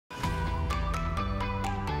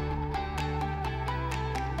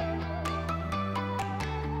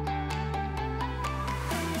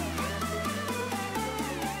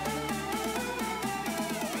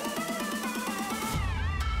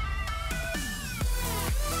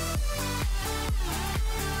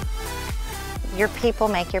Your people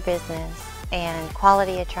make your business, and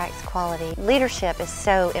quality attracts quality. Leadership is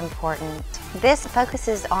so important. This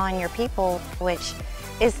focuses on your people, which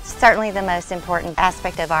is certainly the most important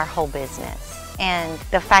aspect of our whole business. And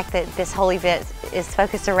the fact that this whole event is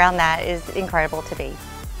focused around that is incredible to me.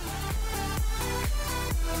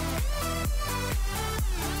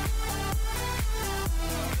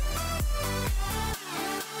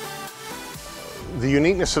 The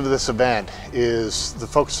uniqueness of this event is the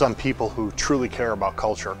focus on people who truly care about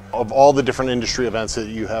culture. Of all the different industry events that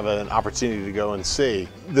you have an opportunity to go and see,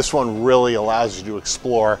 this one really allows you to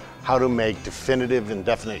explore how to make definitive and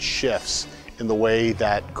definite shifts in the way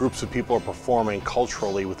that groups of people are performing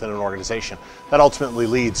culturally within an organization. That ultimately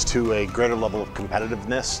leads to a greater level of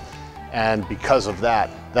competitiveness, and because of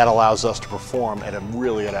that, that allows us to perform at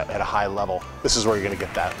a high level. This is where you're going to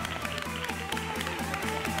get that.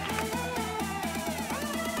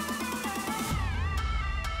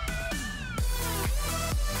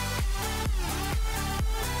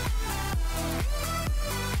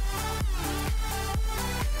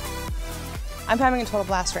 I'm having a total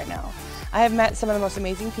blast right now. I have met some of the most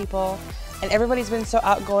amazing people, and everybody's been so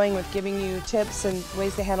outgoing with giving you tips and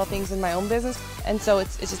ways to handle things in my own business, and so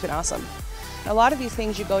it's just been awesome. A lot of these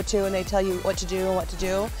things you go to and they tell you what to do and what to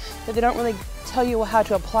do, but they don't really tell you how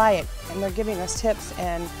to apply it, and they're giving us tips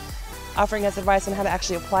and offering us advice on how to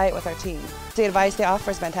actually apply it with our team. The advice they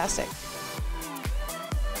offer is fantastic.